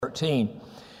13.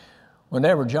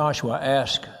 Whenever Joshua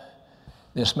asked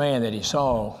this man that he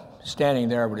saw standing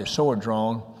there with his sword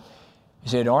drawn, he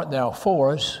said, "Art thou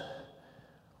for us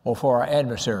or for our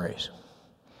adversaries?"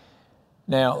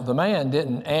 Now, the man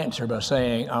didn't answer by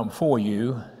saying, "I'm for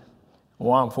you,"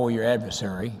 or "I'm for your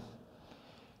adversary."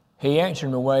 He answered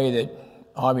in a way that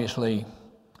obviously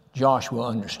Joshua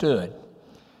understood.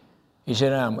 He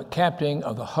said, "I'm a captain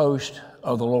of the host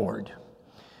of the Lord."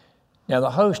 Now,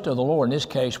 the host of the Lord in this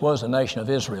case was the nation of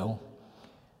Israel.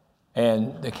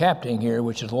 And the captain here,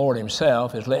 which is the Lord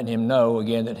himself, is letting him know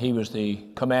again that he was the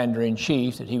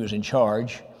commander-in-chief, that he was in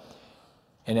charge.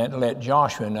 And that let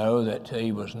Joshua know that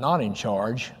he was not in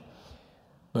charge,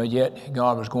 but yet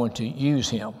God was going to use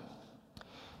him.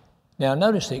 Now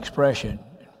notice the expression,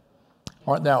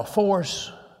 "Art thou for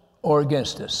us or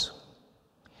against us?"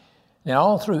 Now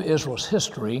all through Israel's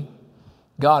history,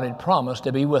 God had promised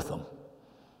to be with them.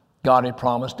 God had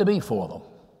promised to be for them.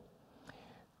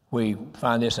 We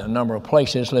find this in a number of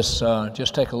places. Let's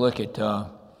just take a look at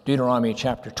Deuteronomy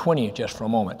chapter 20 just for a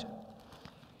moment.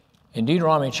 In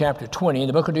Deuteronomy chapter 20,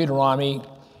 the book of Deuteronomy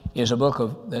is a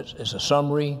book that is a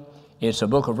summary. It's a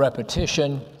book of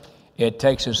repetition. It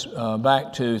takes us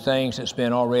back to things that's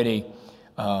been already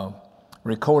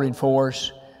recorded for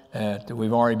us, that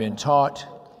we've already been taught,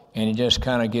 and it just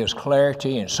kind of gives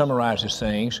clarity and summarizes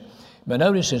things. But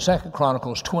notice in 2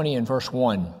 Chronicles 20 and verse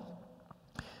 1,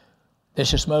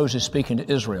 this is Moses speaking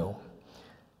to Israel.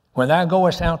 "When thou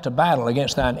goest out to battle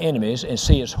against thine enemies, and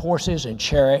seest horses and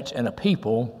chariots and a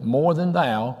people more than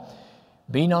thou,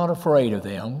 be not afraid of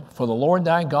them, for the Lord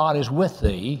thy God is with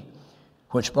thee,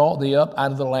 which brought thee up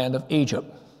out of the land of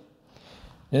Egypt."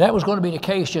 Now that was going to be the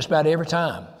case just about every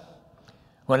time.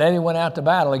 Whenever they went out to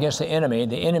battle against the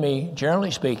enemy,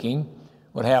 generally speaking,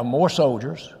 would have more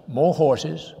soldiers, more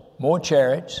horses, more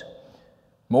chariots,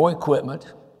 more equipment,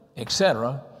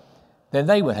 etc., than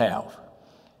they would have.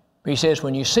 But he says,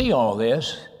 when you see all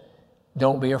this,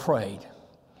 don't be afraid.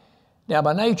 Now,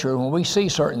 by nature, when we see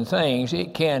certain things,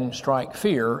 it can strike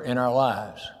fear in our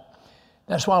lives.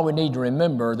 That's why we need to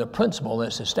remember the principle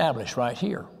that's established right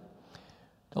here.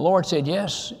 The Lord said,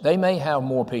 yes, they may have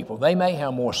more people. They may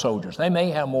have more soldiers. They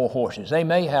may have more horses. They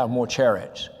may have more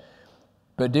chariots.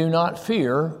 But do not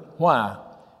fear. Why?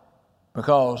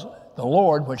 Because the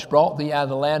Lord, which brought thee out of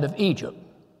the land of Egypt,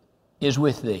 is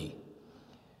with thee.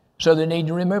 So they need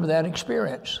to remember that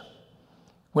experience.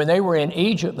 When they were in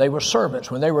Egypt, they were servants.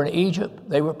 When they were in Egypt,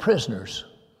 they were prisoners.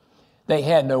 They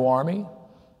had no army.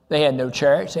 They had no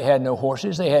chariots. They had no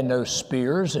horses. They had no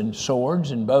spears and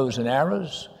swords and bows and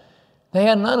arrows. They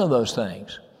had none of those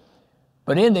things.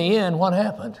 But in the end, what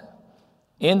happened?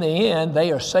 In the end,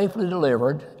 they are safely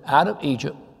delivered out of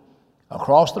Egypt,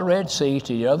 across the Red Sea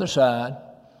to the other side.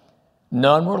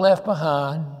 None were left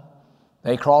behind.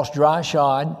 They crossed dry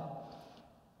shod.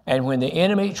 And when the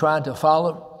enemy tried to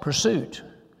follow pursuit,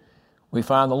 we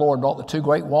find the Lord brought the two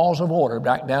great walls of water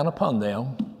back down upon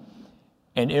them,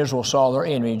 and Israel saw their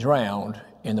enemy drowned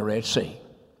in the Red Sea.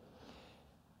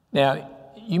 Now,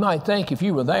 you might think if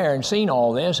you were there and seen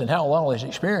all this and had all these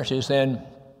experiences, then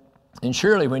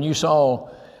surely when you saw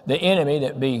the enemy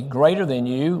that be greater than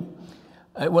you,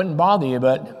 it wouldn't bother you,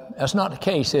 but that's not the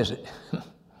case, is it?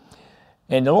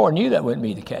 And the Lord knew that wouldn't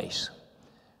be the case.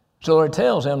 So the Lord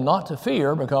tells them not to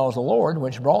fear, because the Lord,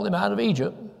 which brought them out of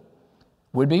Egypt,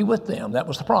 would be with them. That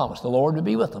was the promise. The Lord would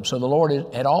be with them. So the Lord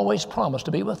had always promised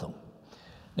to be with them.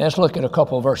 Now let's look at a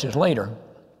couple of verses later.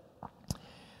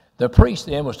 The priest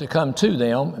then was to come to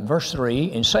them, in verse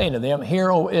 3, and saying to them,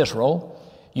 "Hear, O Israel,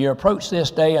 you approach this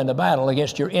day unto battle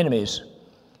against your enemies.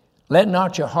 Let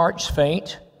not your hearts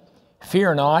faint,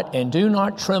 fear not, and do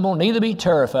not tremble, neither be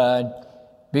terrified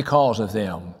because of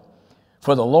them.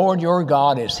 For the Lord your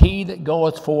God is he that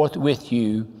goeth forth with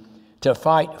you to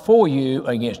fight for you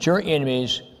against your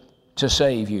enemies to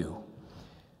save you."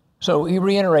 So he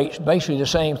reiterates basically the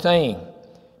same thing,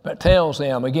 but tells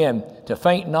them again to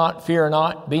faint not, fear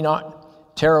not, be not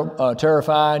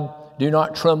terrified, do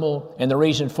not tremble. And the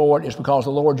reason for it is because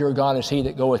the Lord your God is he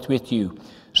that goeth with you.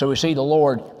 So we see the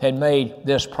Lord had made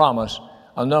this promise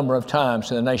a number of times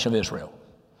to the nation of Israel.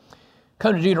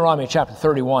 Come to Deuteronomy chapter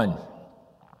 31.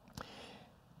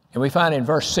 And we find in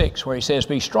verse 6 where he says,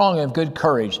 "Be strong and of good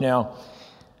courage." Now,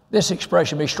 this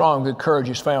expression, "be strong and good courage,"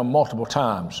 is found multiple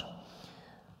times.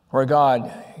 Where God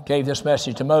gave this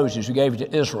message to Moses, who gave it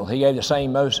to Israel. He gave the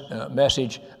same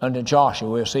message unto Joshua.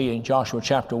 We'll see in Joshua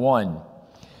chapter 1.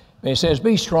 And he says,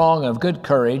 "Be strong and of good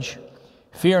courage,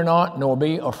 fear not, nor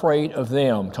be afraid of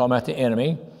them." Talking about the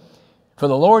enemy. "For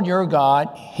the Lord your God,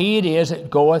 he it is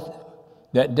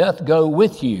that doth go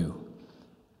with you.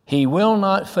 He will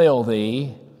not fail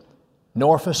thee,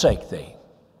 nor forsake thee."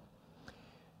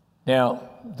 Now,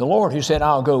 the Lord who said,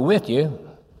 I'll go with you,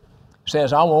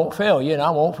 says, I won't fail you and I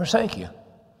won't forsake you.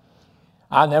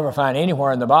 I never find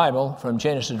anywhere in the Bible, from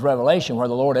Genesis to Revelation, where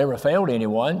the Lord ever failed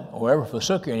anyone or ever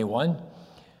forsook anyone.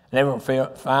 Never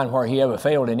find where he ever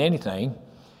failed in anything.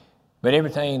 But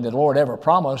everything the Lord ever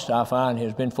promised, I find,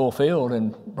 has been fulfilled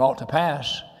and brought to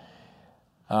pass.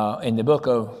 In the book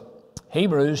of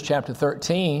Hebrews, chapter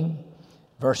 13,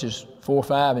 verses 4,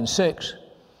 5, and 6,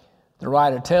 the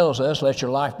writer tells us, let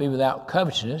your life be without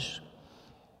covetousness.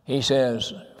 He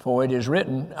says, for it is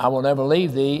written, I will never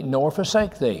leave thee nor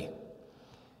forsake thee.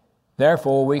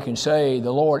 Therefore we can say,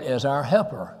 the Lord is our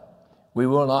helper. We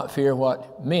will not fear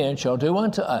what men shall do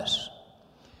unto us.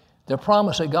 The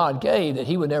promise that God gave that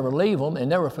he would never leave them and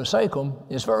never forsake them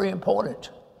is very important.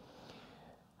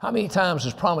 How many times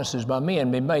has promises by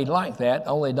men been made like that,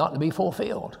 only not to be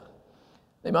fulfilled?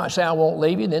 They might say, I won't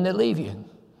leave you, then they leave you.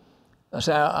 They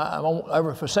say, I won't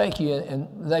ever forsake you,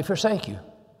 and they forsake you.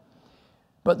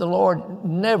 But the Lord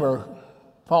never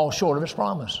falls short of his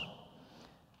promise.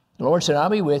 The Lord said, I'll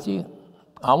be with you.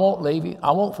 I won't leave you.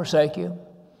 I won't forsake you.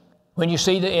 When you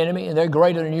see the enemy and they're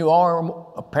greater than you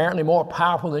are, apparently more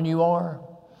powerful than you are,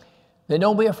 then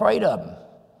don't be afraid of them.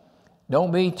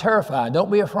 Don't be terrified.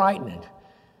 Don't be frightened.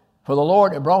 For the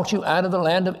Lord that brought you out of the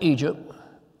land of Egypt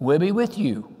will be with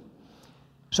you.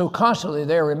 So constantly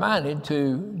they're reminded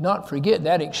to not forget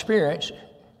that experience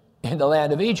in the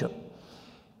land of Egypt.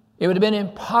 It would have been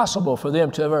impossible for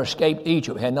them to ever escape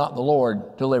Egypt had not the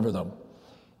Lord delivered them.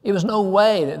 It was no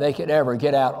way that they could ever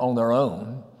get out on their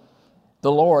own.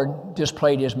 The Lord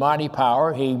displayed his mighty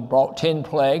power. He brought 10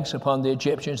 plagues upon the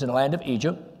Egyptians in the land of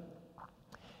Egypt.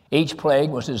 Each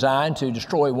plague was designed to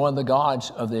destroy one of the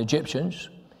gods of the Egyptians.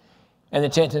 And the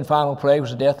 10th and final plague was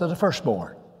the death of the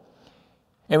firstborn.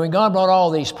 And when God brought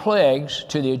all these plagues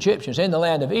to the Egyptians in the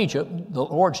land of Egypt, the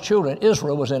Lord's children,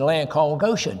 Israel, was in a land called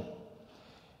Goshen.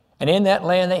 And in that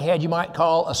land they had, you might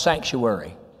call, a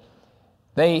sanctuary.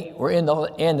 They were in the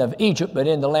land of Egypt, but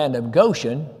in the land of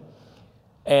Goshen,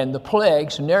 and the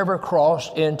plagues never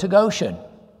crossed into Goshen.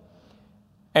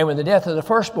 And when the death of the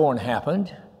firstborn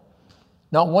happened,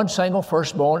 not one single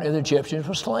firstborn of the Egyptians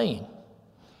was slain.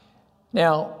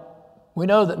 Now, we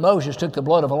know that Moses took the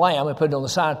blood of a lamb and put it on the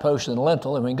side post and the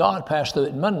lintel, and when God passed through it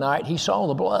in midnight, he saw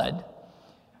the blood.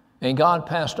 And God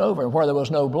passed over, and where there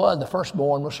was no blood, the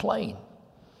firstborn was slain.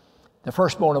 The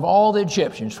firstborn of all the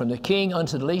Egyptians, from the king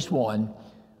unto the least one,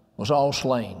 was all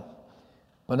slain.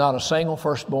 But not a single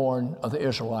firstborn of the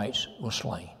Israelites was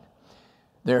slain.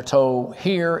 They're told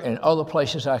here and other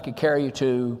places I could carry you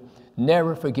to,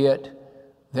 never forget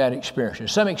that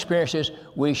experience. Some experiences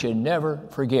we should never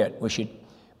forget. We should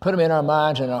put them in our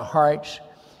minds and our hearts,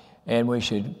 and we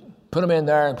should put them in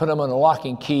there and put them on a lock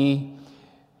and key,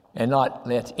 and not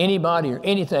let anybody or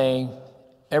anything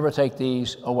ever take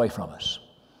these away from us.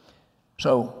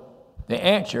 So the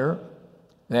answer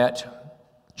that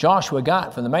Joshua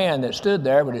got from the man that stood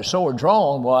there with his sword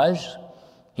drawn was,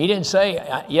 he didn't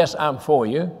say, yes, I'm for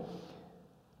you,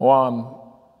 or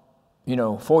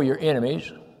I'm, for your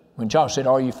enemies. When Joshua said,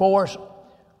 are you for us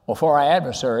or for our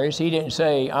adversaries? He didn't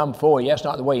say, I'm for you. That's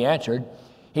not the way he answered.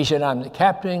 He said, I'm the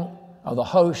captain of the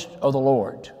host of the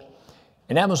Lord.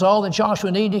 And that was all that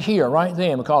Joshua needed to hear right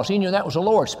then, because he knew that was the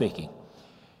Lord speaking.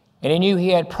 And he knew he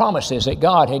had promises that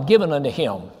God had given unto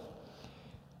him.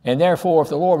 And therefore, if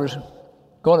the Lord was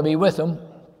going to be with him,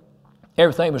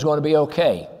 everything was going to be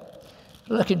okay.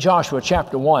 Look at Joshua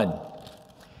chapter 1.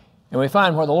 And we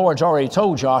find where the Lord's already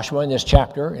told Joshua in this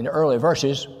chapter, in the early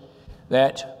verses,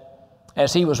 that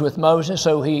as he was with Moses,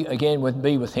 so he again would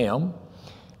be with him.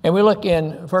 And we look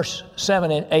in verse 7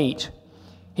 and 8.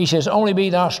 He says, only be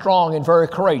thou strong and very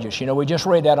courageous. We just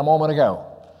read that a moment ago.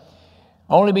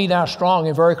 Only be thou strong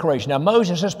and very courageous. Now,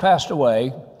 Moses has passed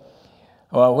away.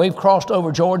 We've crossed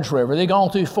over Jordan's River. They've gone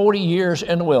through 40 years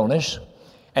in the wilderness.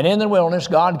 And in the wilderness,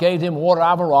 God gave them water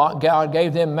out of a rock. God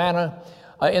gave them manna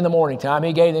in the morning time.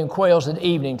 He gave them quails in the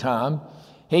evening time.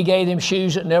 He gave them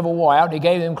shoes that never wore out. He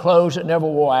gave them clothes that never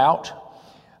wore out.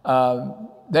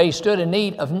 They stood in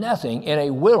need of nothing in a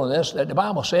wilderness that the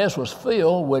Bible says was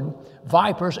filled with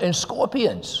vipers and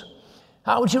scorpions.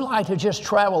 How would you like to just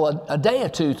travel a day or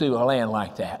two through a land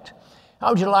like that? How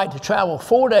would you like to travel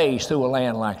 4 days through a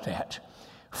land like that?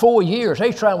 4 years.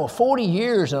 They traveled 40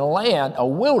 years in a land, a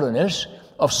wilderness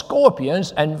of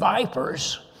scorpions and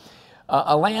vipers,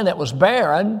 a land that was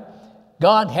barren.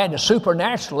 God had to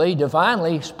supernaturally,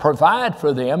 divinely provide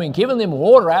for them and given them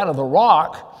water out of the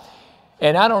rock.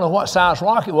 And I don't know what size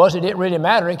rock it was. It didn't really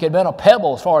matter. It could have been a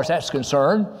pebble as far as that's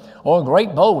concerned, or a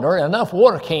great boulder. Enough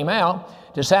water came out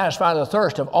to satisfy the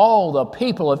thirst of all the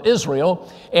people of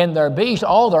Israel and their beasts,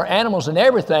 all their animals and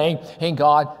everything, and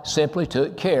God simply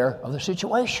took care of the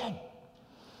situation.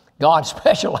 God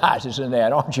specializes in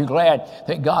that. Aren't you glad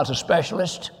that God's a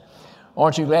specialist?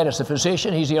 Aren't you glad as a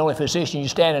physician? He's the only physician you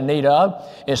stand in need of,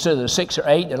 instead of the 6 or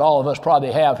 8 that all of us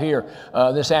probably have here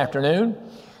this afternoon.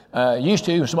 Used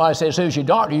to, somebody says, who's your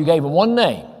doctor? You gave him one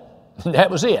name.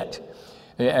 That was it.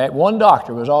 One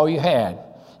doctor was all you had.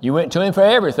 You went to him for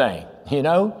everything, you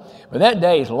know. But that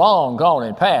day is long gone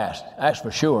and past, that's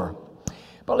for sure.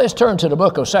 But let's turn to the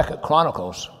book of 2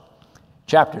 Chronicles,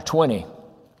 chapter 20.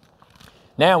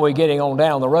 Now we're getting on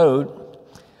down the road.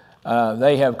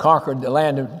 They have conquered the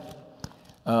land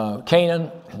of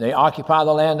Canaan. They occupy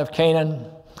the land of Canaan.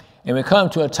 And we come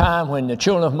to a time when the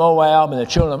children of Moab and the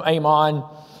children of Ammon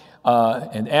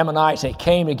and the Ammonites, they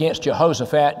came against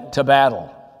Jehoshaphat to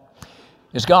battle.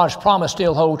 Does God's promise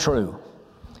still hold true?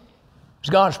 Does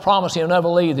God's promise He'll never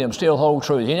leave them still hold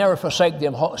true? He never forsake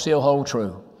them still hold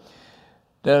true?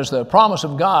 Does the promise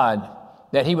of God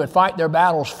that He would fight their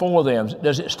battles for them,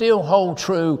 does it still hold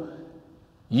true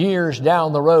years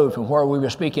down the road from where we were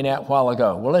speaking at a while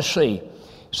ago? Well, let's see.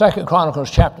 2 Chronicles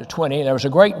chapter 20, there was a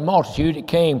great multitude that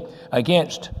came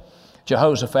against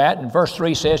Jehoshaphat. And verse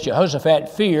 3 says, Jehoshaphat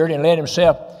feared and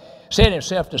set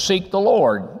himself to seek the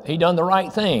Lord. He done the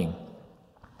right thing.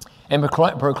 And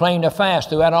proclaimed a fast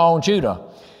throughout all Judah.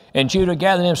 And Judah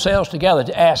gathered themselves together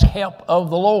to ask help of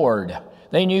the Lord.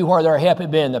 They knew where their help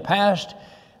had been in the past.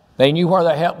 They knew where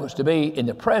their help was to be in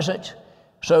the present.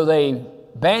 So they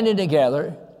banded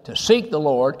together to seek the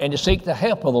Lord and to seek the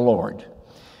help of the Lord.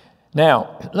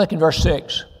 Now, look in verse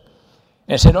 6.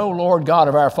 And said, O Lord God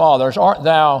of our fathers, art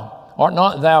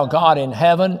not thou God in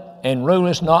heaven, and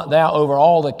rulest not thou over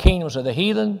all the kingdoms of the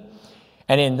heathen?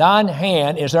 And in thine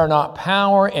hand is there not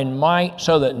power and might,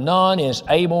 so that none is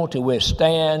able to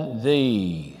withstand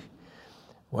thee?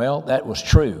 Well, that was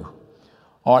true.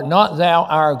 Art not thou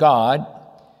our God,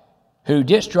 who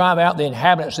didst drive out the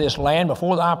inhabitants of this land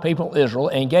before thy people Israel,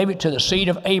 and gave it to the seed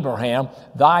of Abraham,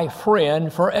 thy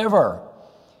friend forever?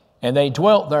 And they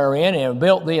dwelt therein, and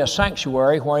built thee a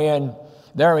sanctuary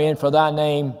therein for thy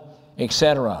name,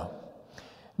 etc.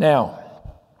 Now,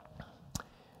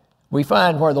 we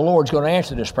find where the Lord's going to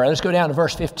answer this prayer. Let's go down to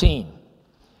verse 15.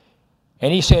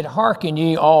 And he said, Hearken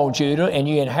ye all Judah, and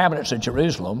ye inhabitants of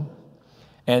Jerusalem,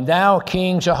 and thou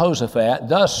King Jehoshaphat,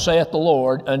 thus saith the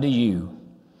Lord unto you,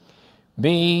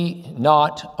 Be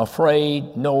not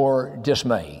afraid nor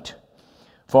dismayed,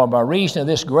 for by reason of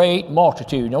this great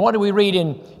multitude. Now what do we read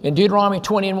in Deuteronomy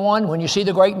 20:1? When you see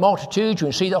the great multitudes, when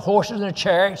you see the horses and the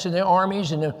chariots and the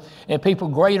armies and people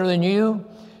greater than you,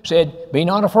 said, Be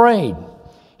not afraid.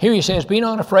 Here he says, Be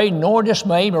not afraid nor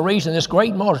dismayed by reason of this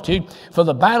great multitude, for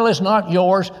the battle is not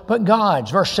yours, but God's.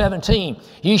 Verse 17,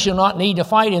 Ye shall not need to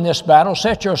fight in this battle.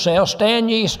 Set yourselves, stand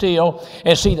ye still,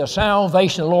 and see the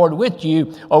salvation of the Lord with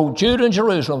you, O Judah and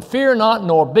Jerusalem. Fear not,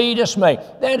 nor be dismayed.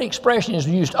 That expression is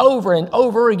used over and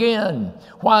over again.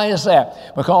 Why is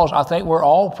that? Because I think we're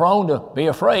all prone to be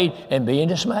afraid and being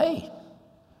dismayed.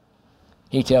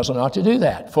 He tells us not to do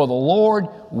that. For the Lord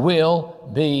will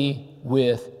be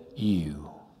with you.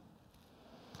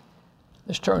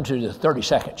 Let's turn to the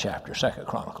 32nd chapter, 2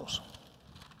 Chronicles.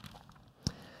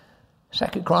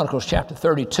 2 Chronicles chapter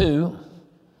 32,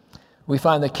 we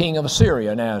find the king of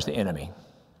Assyria now as the enemy.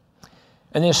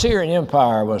 And the Assyrian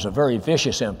Empire was a very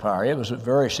vicious empire. It was a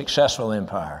very successful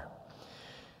empire.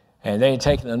 And they had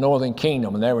taken the northern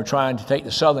kingdom, and they were trying to take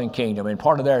the southern kingdom. And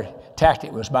part of their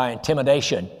tactic was by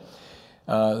intimidation.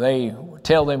 They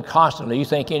tell them constantly, you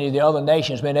think any of the other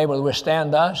nations have been able to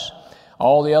withstand us?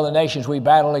 All the other nations we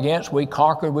battled against, we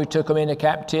conquered, we took them into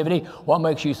captivity. What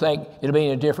makes you think it'll be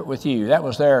any different with you? That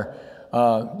was their,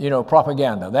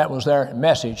 propaganda. That was their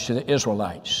message to the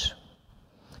Israelites.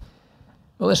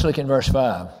 Well, let's look in verse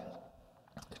 5.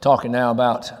 Talking now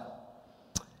about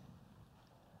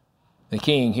the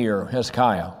king here,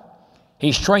 Hezekiah.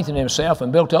 He strengthened himself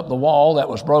and built up the wall that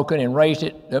was broken and raised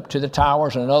it up to the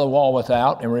towers and another wall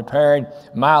without, and repaired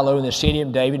Milo in the city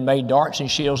of David, made darts and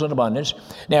shields in abundance.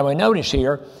 Now we notice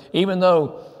here, even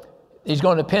though he's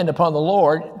going to depend upon the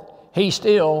Lord, he's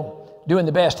still doing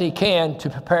the best he can to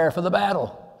prepare for the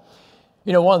battle.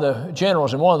 You know, one of the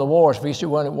generals in one of the wars, if you see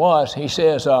when it was, he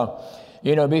says,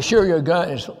 be sure your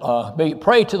gun is,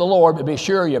 pray to the Lord, but be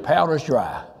sure your powder's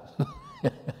dry.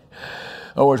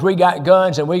 In other words, we got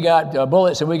guns and we got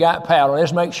bullets and we got powder.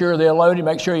 Let's make sure they're loaded,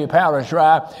 make sure your powder is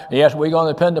dry. Yes, we're going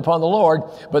to depend upon the Lord,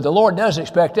 but the Lord does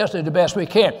expect us to do the best we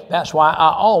can. That's why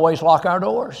I always lock our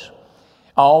doors.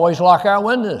 I always lock our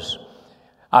windows.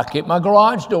 I keep my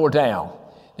garage door down.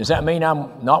 Does that mean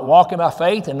I'm not walking by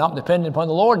faith and not dependent upon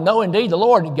the Lord? No, indeed, the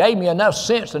Lord gave me enough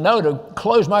sense to know to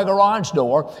close my garage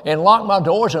door and lock my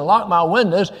doors and lock my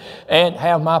windows and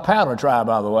have my powder dry,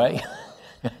 by the way.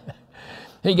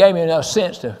 He gave me enough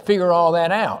sense to figure all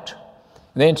that out,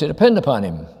 then to depend upon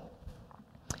him.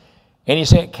 And he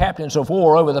sent captains of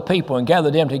war over the people and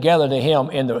gathered them together to him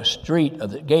in the street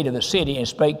of the gate of the city and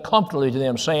spake comfortably to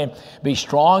them, saying, Be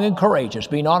strong and courageous,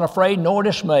 be not afraid nor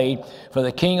dismayed for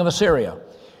the king of Assyria,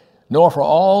 nor for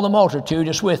all the multitude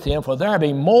is with him, for there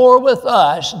be more with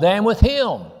us than with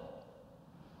him.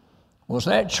 Was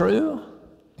that true?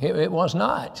 It was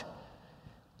not.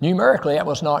 Numerically, that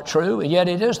was not true, and yet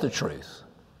it is the truth.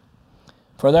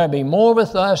 For there be more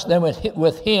with us than with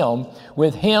him.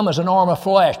 With him as an arm of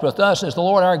flesh. With us as the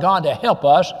Lord our God to help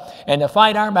us and to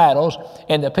fight our battles.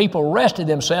 And the people rested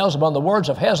themselves upon the words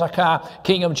of Hezekiah,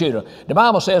 king of Judah. The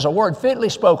Bible says a word fitly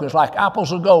spoken is like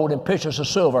apples of gold and pitchers of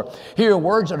silver. Here are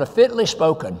words that are fitly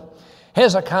spoken.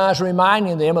 Hezekiah is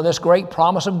reminding them of this great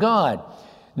promise of God.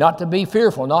 Not to be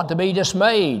fearful, not to be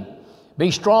dismayed. Be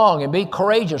strong and be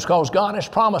courageous because God has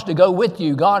promised to go with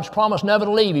you. God's promised never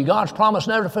to leave you. God's promised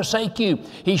never to forsake you.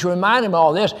 He's reminding them of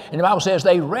all this, and the Bible says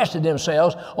they rested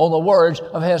themselves on the words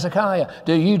of Hezekiah.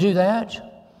 Do you do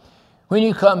that? When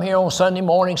you come here on Sunday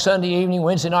morning, Sunday evening,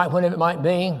 Wednesday night, whenever it might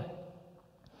be,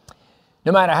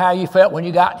 no matter how you felt when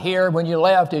you got here, when you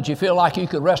left, did you feel like you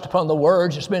could rest upon the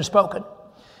words that's been spoken?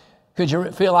 Could you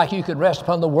feel like you could rest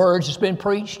upon the words that's been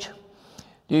preached?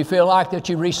 Do you feel like that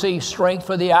you receive strength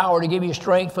for the hour to give you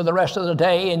strength for the rest of the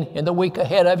day and the week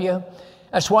ahead of you?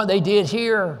 That's what they did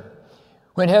here.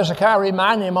 When Hezekiah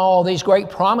reminded them all these great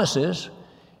promises,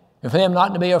 and for them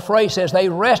not to be afraid, says they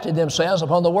rested themselves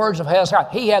upon the words of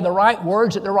Hezekiah. He had the right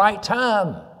words at the right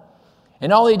time.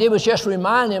 And all he did was just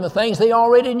remind them of things they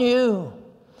already knew.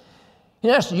 You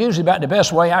know, that's usually about the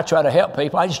best way I try to help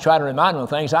people. I just try to remind them of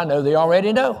things I know they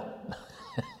already know.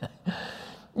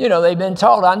 You know, they've been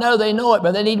taught, I know they know it,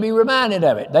 but they need to be reminded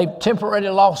of it. They've temporarily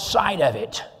lost sight of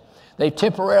it. They've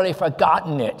temporarily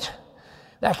forgotten it.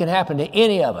 That can happen to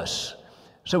any of us.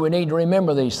 So we need to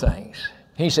remember these things.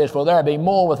 He says, for there be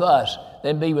more with us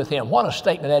than be with him. What a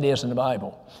statement that is in the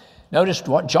Bible. Notice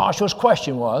what Joshua's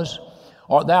question was,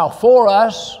 art thou for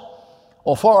us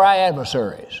or for our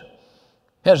adversaries?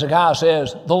 Hezekiah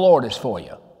says, the Lord is for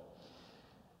you.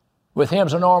 With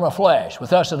him's an arm of flesh.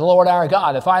 With us is the Lord our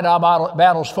God to fight our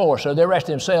battles for us. So they rest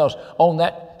themselves on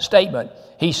that statement.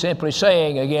 He's simply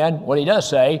saying again what he does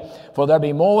say, for there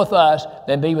be more with us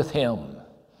than be with him.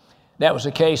 That was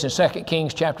the case in 2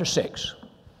 Kings chapter 6.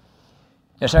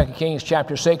 In 2 Kings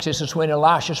chapter 6, this is when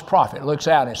Elisha's prophet looks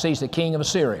out and sees the king of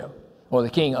Assyria, or the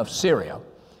king of Syria.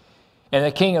 And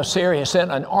the king of Syria sent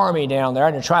an army down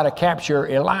there to try to capture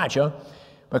Elijah,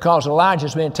 because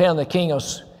Elijah's been telling the king of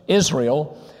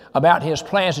Israel about his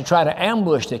plans to try to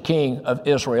ambush the king of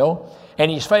Israel.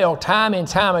 And he's failed time and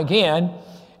time again.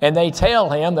 And they tell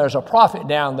him there's a prophet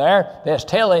down there that's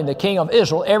telling the king of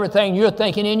Israel everything you're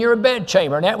thinking in your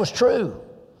bedchamber. And that was true.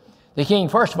 The king,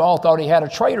 first of all, thought he had a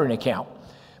traitor in the camp.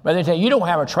 But they tell you don't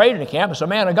have a traitor in the camp. It's a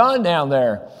man of God down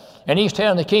there. And he's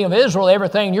telling the king of Israel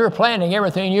everything you're planning,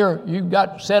 everything you've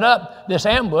got set up, this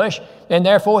ambush. And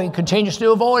therefore he continues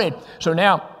to avoid it. So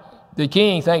now the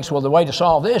king thinks, well, the way to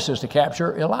solve this is to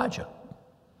capture Elijah.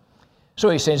 So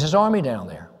he sends his army down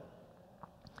there.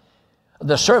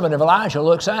 The servant of Elijah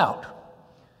looks out.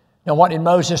 Now, what did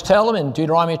Moses tell him in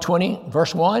Deuteronomy 20,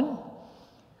 verse 1?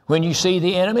 When you see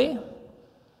the enemy,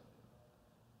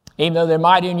 even though they're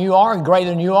mightier than you are and greater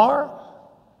than you are,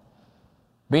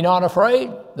 be not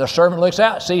afraid. The servant looks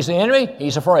out, sees the enemy,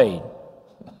 he's afraid.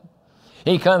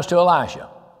 He comes to Elisha.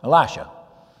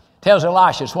 Tells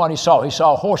Elisha what he saw. He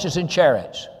saw horses and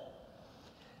chariots.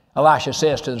 Elisha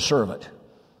says to the servant,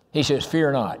 he says,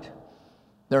 fear not,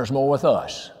 there's more with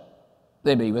us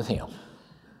than be with him.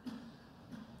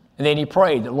 And then he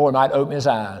prayed that the Lord might open his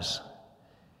eyes.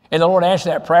 And the Lord answered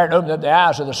that prayer and opened up the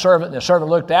eyes of the servant. And the servant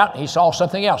looked out and he saw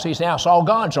something else. He now saw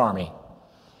God's army.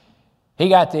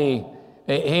 He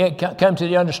had come to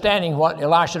the understanding what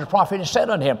Elisha the prophet had said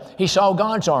unto him. He saw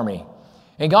God's army.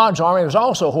 And God's army was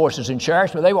also horses and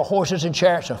chariots, but they were horses and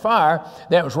chariots of fire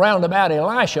that was round about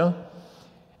Elisha.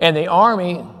 And the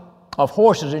army of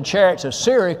horses and chariots of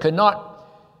Syria could not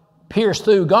pierce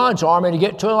through God's army to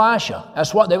get to Elisha.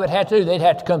 That's what they would have to do. They'd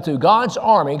have to come through God's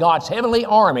army, God's heavenly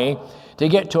army, to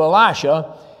get to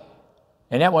Elisha,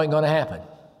 and that wasn't going to happen.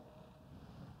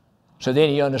 So then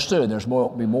he understood there's be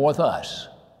more with us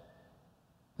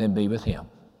than be with him.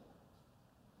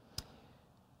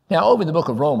 Now, over the book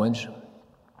of Romans,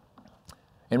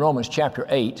 in Romans chapter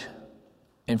 8,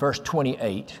 in verse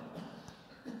 28,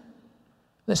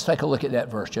 let's take a look at that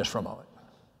verse just for a moment.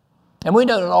 And we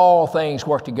know that all things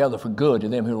work together for good to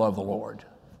them who love the Lord,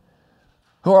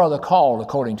 who are the called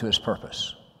according to his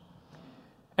purpose.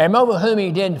 And over whom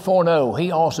he did foreknow,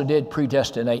 he also did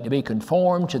predestinate to be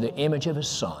conformed to the image of his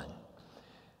Son,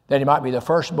 that he might be the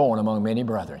firstborn among many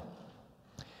brethren.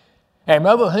 And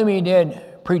over whom he did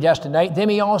predestinate, them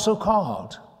he also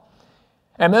called.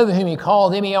 And over whom he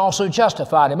called, them he also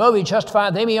justified. And over whom he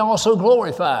justified, them he also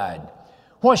glorified.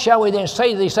 What shall we then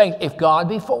say to these things? If God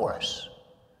be for us,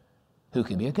 who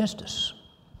can be against us?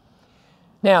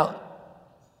 Now,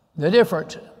 the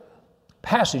different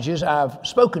passages I've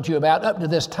spoken to you about up to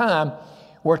this time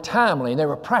were timely and they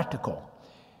were practical.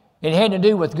 It had to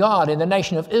do with God and the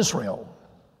nation of Israel.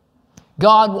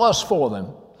 God was for them.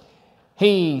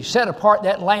 He set apart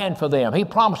that land for them. He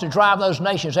promised to drive those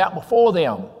nations out before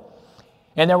them.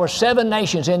 And there were 7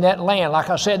 nations in that land, like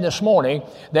I said this morning,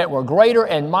 that were greater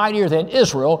and mightier than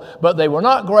Israel, but they were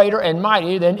not greater and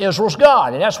mightier than Israel's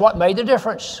God. And that's what made the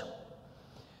difference.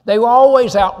 They were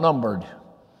always outnumbered.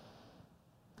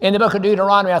 In the book of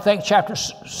Deuteronomy, I think chapter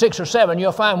 6 or 7,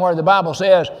 you'll find where the Bible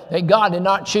says that God did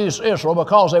not choose Israel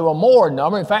because they were more in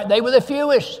number. In fact, they were the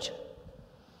fewest.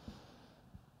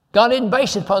 God didn't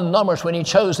base it upon numbers when he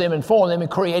chose them and formed them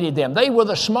and created them. They were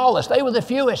the smallest. They were the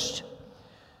fewest.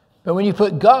 But when you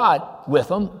put God with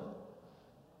them,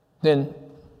 then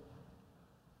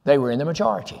they were in the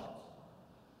majority.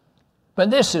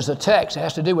 But this is a text that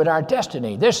has to do with our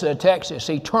destiny. This is a text that's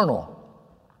eternal.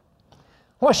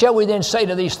 What shall we then say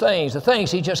to these things, the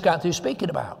things he just got through speaking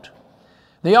about?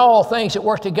 The all things that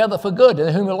work together for good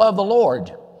to whom love the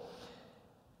Lord.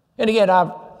 And again,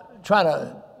 I'm trying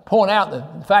to point out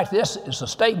the fact that this is a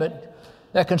statement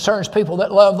that concerns people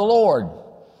that love the Lord.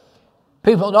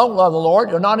 People who don't love the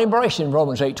Lord are not embracing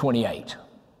Romans 8:28.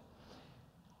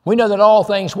 We know that all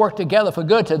things work together for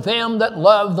good to them that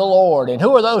love the Lord. And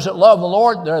who are those that love the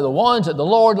Lord? They're the ones that the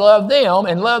Lord loved them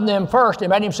and loved them first and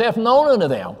made himself known unto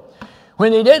them.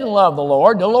 When they didn't love the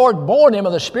Lord born them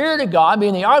of the Spirit of God,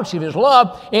 being the object of his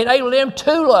love, enabled them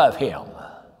to love him.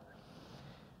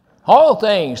 All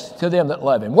things to them that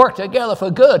love him work together for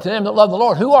good to them that love the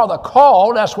Lord, who are the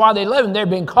called. That's why they love him. They're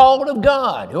being called of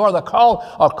God, who are the called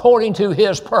according to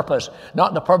his purpose,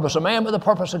 not the purpose of man, but the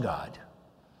purpose of God.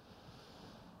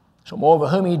 So moreover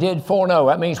whom he did foreknow,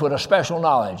 that means with a special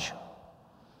knowledge.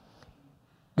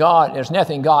 God, there's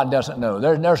nothing God doesn't know.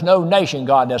 There's no nation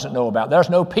God doesn't know about. There's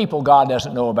no people God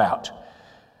doesn't know about.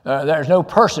 There's no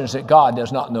persons that God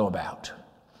does not know about.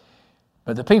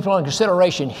 But the people in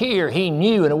consideration here, he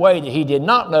knew in a way that he did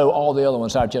not know all the other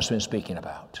ones I've just been speaking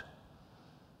about.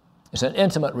 It's an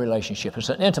intimate relationship. It's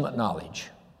an intimate knowledge.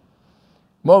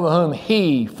 Moreover whom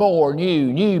he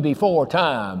foreknew, knew before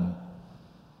time,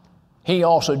 he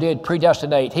also did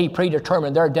predestinate. He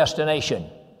predetermined their destination.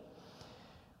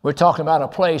 We're talking about a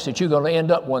place that you're going to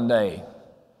end up one day.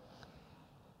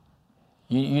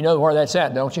 You know where that's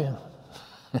at, don't you?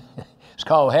 It's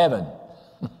called heaven.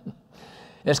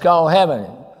 It's called heaven.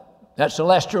 That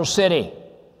celestial city.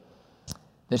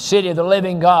 The city of the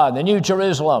living God, the New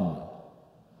Jerusalem.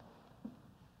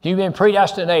 You've been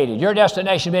predestinated. Your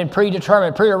destination has been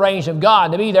predetermined, prearranged of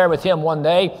God to be there with him one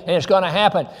day, and it's going to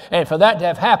happen. And for that to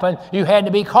have happened, you had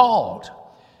to be called.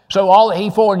 So all that he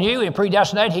foreknew and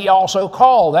predestinated, he also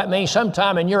called. That means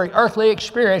sometime in your earthly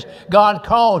experience, God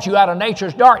called you out of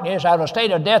nature's darkness, out of a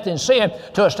state of death and sin,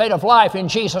 to a state of life in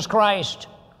Jesus Christ.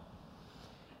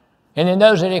 And in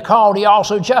those that he called, he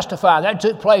also justified. That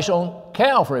took place on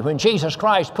Calvary when Jesus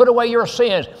Christ put away your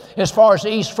sins as far as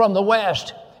the east from the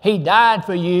west. He died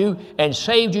for you and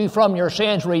saved you from your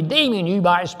sins, redeeming you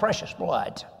by his precious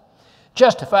blood.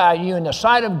 Justifying you in the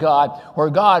sight of God, where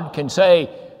God can say,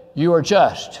 you are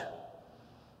just,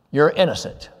 you're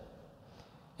innocent.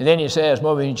 And then he says,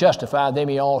 when he justified them,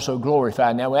 he also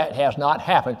glorified. Now that has not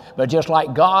happened, but just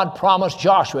like God promised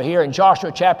Joshua here in Joshua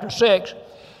chapter 6,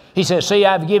 he says, see,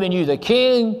 I've given you the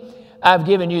king, I've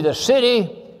given you the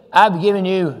city, I've given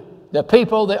you the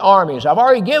people, the armies. I've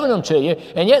already given them to you,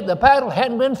 and yet the battle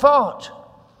hadn't been fought.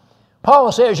 Paul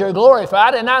says you're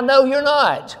glorified, and I know you're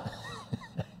not.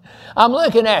 I'm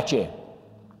looking at you.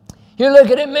 You're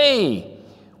looking at me.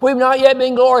 We've not yet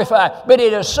been glorified, but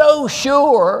it is so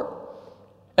sure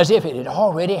as if it had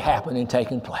already happened and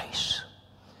taken place.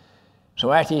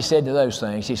 So after he said to those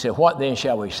things, he said, what then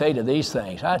shall we say to these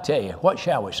things? I tell you, what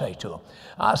shall we say to them?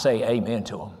 I say amen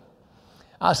to them.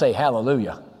 I say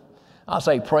hallelujah. I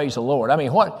say praise the Lord. I mean,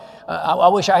 I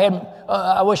wish I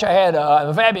had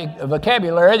a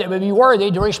vocabulary that would be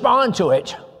worthy to respond to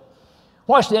it.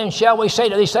 What then shall we say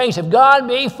to these things? If God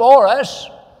be for us,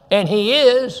 and he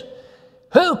is,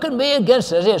 Who can be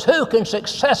against us? Who can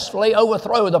successfully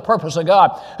overthrow the purpose of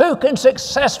God? Who can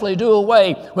successfully do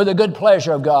away with the good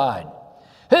pleasure of God?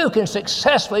 Who can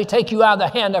successfully take you out of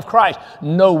the hand of Christ?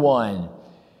 No one.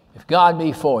 If God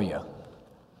be for you,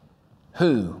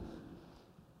 who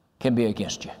can be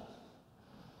against you?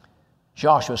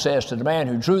 Joshua says to the man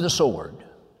who drew the sword,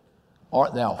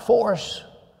 art thou for us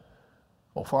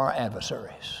or for our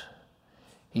adversaries?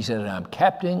 He said, I'm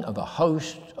captain of the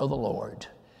host of the Lord.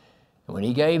 And when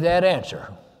he gave that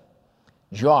answer,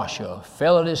 Joshua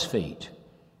fell at his feet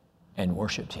and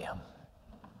worshiped him.